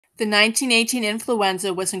The 1918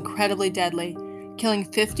 influenza was incredibly deadly, killing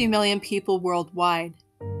 50 million people worldwide.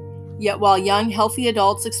 Yet while young, healthy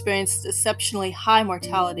adults experienced exceptionally high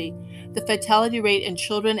mortality, the fatality rate in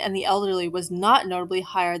children and the elderly was not notably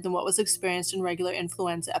higher than what was experienced in regular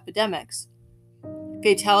influenza epidemics.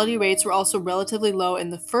 Fatality rates were also relatively low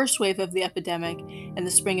in the first wave of the epidemic in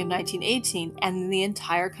the spring of 1918 and in the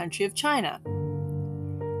entire country of China.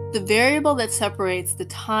 The variable that separates the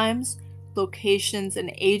times, locations, and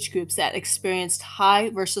age groups that experienced high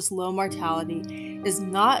versus low mortality is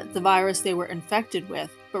not the virus they were infected with,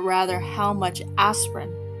 but rather how much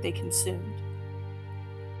aspirin they consumed.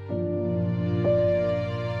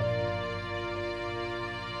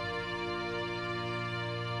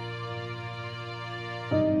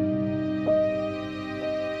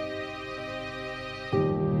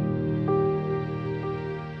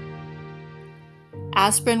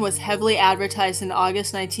 Aspirin was heavily advertised in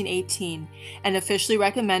August 1918 and officially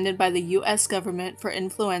recommended by the U.S. government for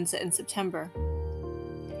influenza in September.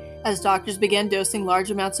 As doctors began dosing large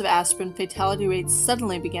amounts of aspirin, fatality rates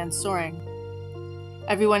suddenly began soaring.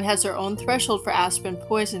 Everyone has their own threshold for aspirin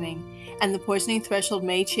poisoning, and the poisoning threshold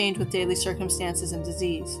may change with daily circumstances and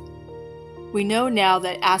disease. We know now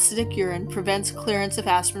that acidic urine prevents clearance of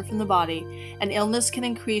aspirin from the body, and illness can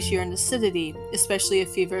increase urine acidity, especially if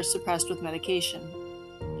fever is suppressed with medication.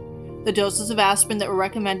 The doses of aspirin that were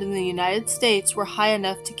recommended in the United States were high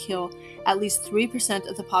enough to kill at least 3%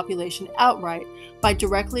 of the population outright by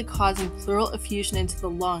directly causing pleural effusion into the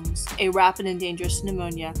lungs, a rapid and dangerous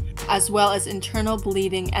pneumonia, as well as internal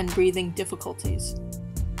bleeding and breathing difficulties.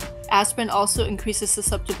 Aspirin also increases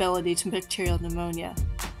susceptibility to bacterial pneumonia.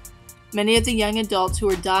 Many of the young adults who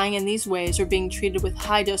were dying in these ways were being treated with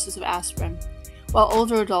high doses of aspirin, while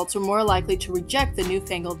older adults were more likely to reject the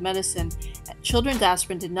newfangled medicine. Children's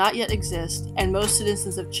aspirin did not yet exist, and most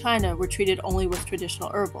citizens of China were treated only with traditional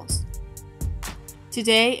herbals.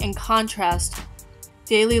 Today, in contrast,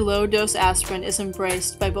 daily low-dose aspirin is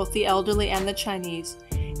embraced by both the elderly and the Chinese,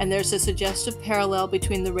 and there's a suggestive parallel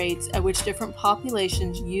between the rates at which different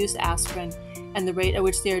populations use aspirin and the rate at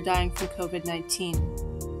which they are dying from COVID-19.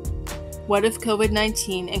 What if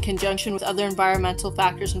COVID-19, in conjunction with other environmental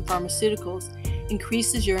factors and pharmaceuticals,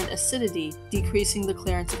 increases urine acidity, decreasing the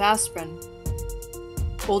clearance of aspirin?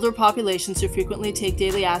 Older populations who frequently take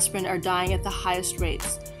daily aspirin are dying at the highest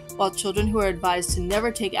rates, while children who are advised to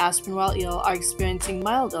never take aspirin while ill are experiencing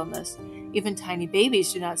mild illness. Even tiny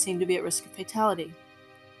babies do not seem to be at risk of fatality.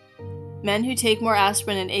 Men who take more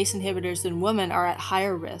aspirin and ACE inhibitors than women are at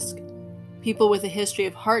higher risk. People with a history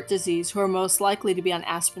of heart disease, who are most likely to be on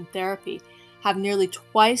aspirin therapy, have nearly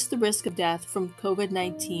twice the risk of death from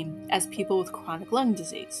COVID-19 as people with chronic lung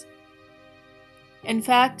disease. In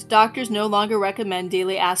fact, doctors no longer recommend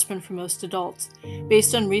daily aspirin for most adults,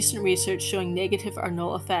 based on recent research showing negative or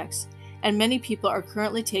null effects, and many people are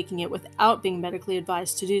currently taking it without being medically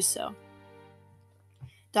advised to do so.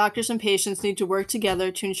 Doctors and patients need to work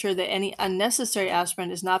together to ensure that any unnecessary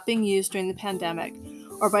aspirin is not being used during the pandemic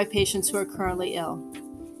or by patients who are currently ill.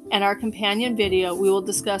 In our companion video, we will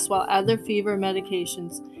discuss why other fever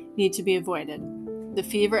medications need to be avoided. The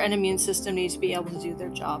fever and immune system need to be able to do their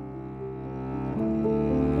job.